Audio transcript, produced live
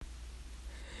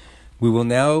We will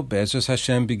now, Be'ezus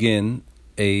Hashem, begin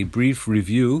a brief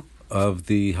review of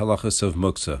the halachas of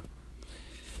muksa.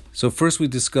 So first we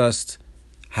discussed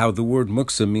how the word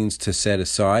muksa means to set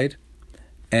aside,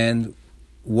 and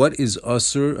what is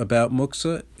usur about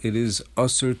muksa? It is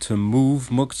usur to move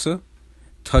muksa.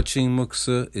 Touching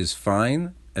muksa is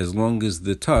fine as long as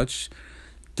the touch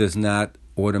does not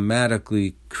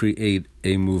automatically create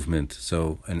a movement.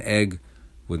 So an egg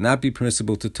would not be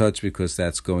permissible to touch because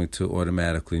that's going to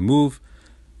automatically move,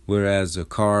 whereas a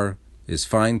car is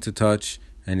fine to touch,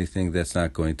 anything that's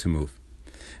not going to move.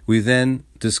 We then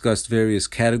discussed various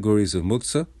categories of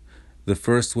muksa. The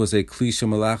first was a kli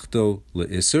shemalachto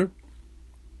le'isur,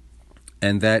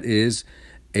 and that is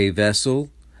a vessel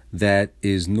that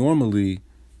is normally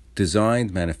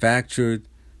designed, manufactured,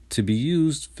 to be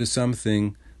used for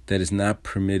something that is not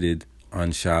permitted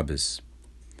on Shabbos.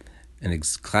 An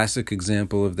classic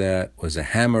example of that was a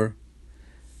hammer,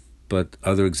 but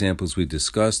other examples we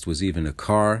discussed was even a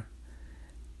car.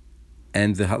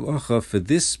 And the halacha for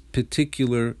this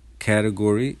particular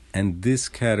category, and this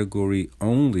category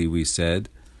only, we said,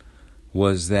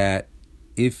 was that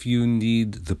if you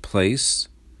need the place,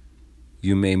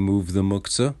 you may move the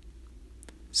muktzah.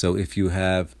 So if you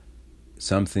have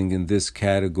something in this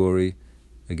category,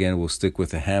 again, we'll stick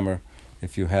with a hammer.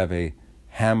 If you have a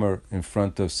hammer in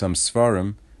front of some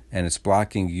svarim and it's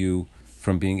blocking you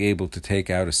from being able to take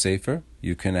out a sefer,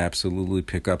 you can absolutely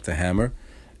pick up the hammer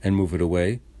and move it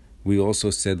away. We also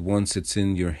said once it's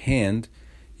in your hand,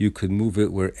 you could move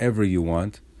it wherever you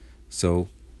want. So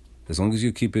as long as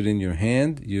you keep it in your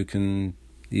hand, you can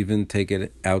even take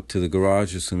it out to the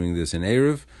garage, assuming there's an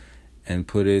Erev, and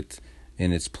put it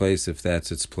in its place if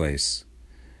that's its place.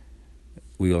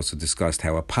 We also discussed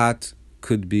how a pot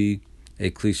could be a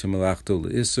kli shemalachto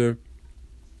le'isur,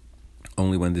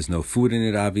 only when there's no food in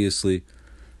it, obviously.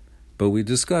 But we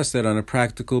discussed that on a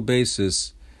practical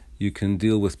basis, you can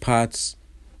deal with pots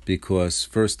because,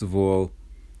 first of all,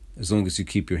 as long as you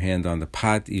keep your hand on the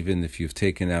pot, even if you've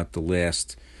taken out the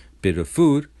last bit of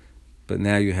food, but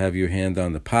now you have your hand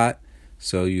on the pot,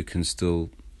 so you can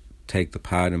still take the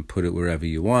pot and put it wherever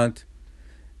you want.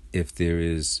 If there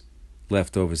is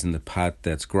leftovers in the pot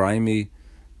that's grimy,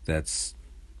 that's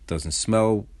doesn't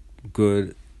smell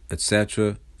good,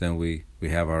 etc., then we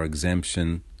have our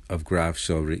exemption of graf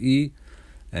shel re'i,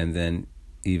 and then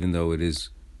even though it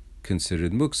is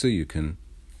considered muksa, you can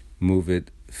move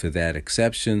it for that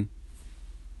exception.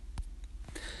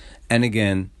 And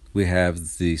again, we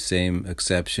have the same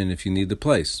exception if you need the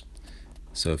place.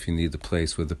 So if you need the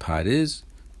place where the pot is,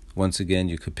 once again,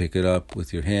 you could pick it up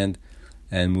with your hand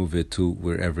and move it to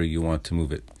wherever you want to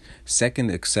move it.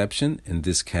 Second exception in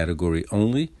this category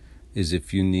only is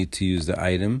if you need to use the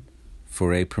item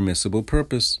for a permissible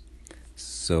purpose.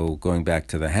 So going back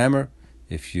to the hammer,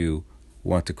 if you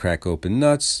want to crack open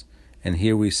nuts, and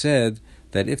here we said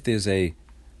that if there's a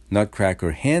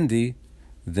nutcracker handy,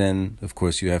 then of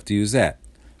course you have to use that.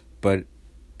 But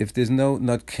if there's no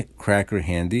nutcracker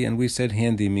handy, and we said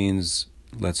handy means,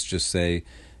 let's just say,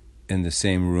 in the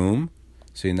same room,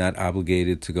 so you're not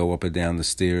obligated to go up or down the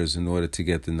stairs in order to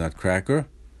get the nutcracker.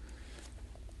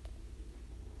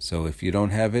 So if you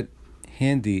don't have it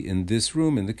handy in this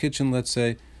room, in the kitchen, let's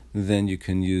say, then you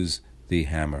can use the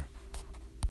hammer.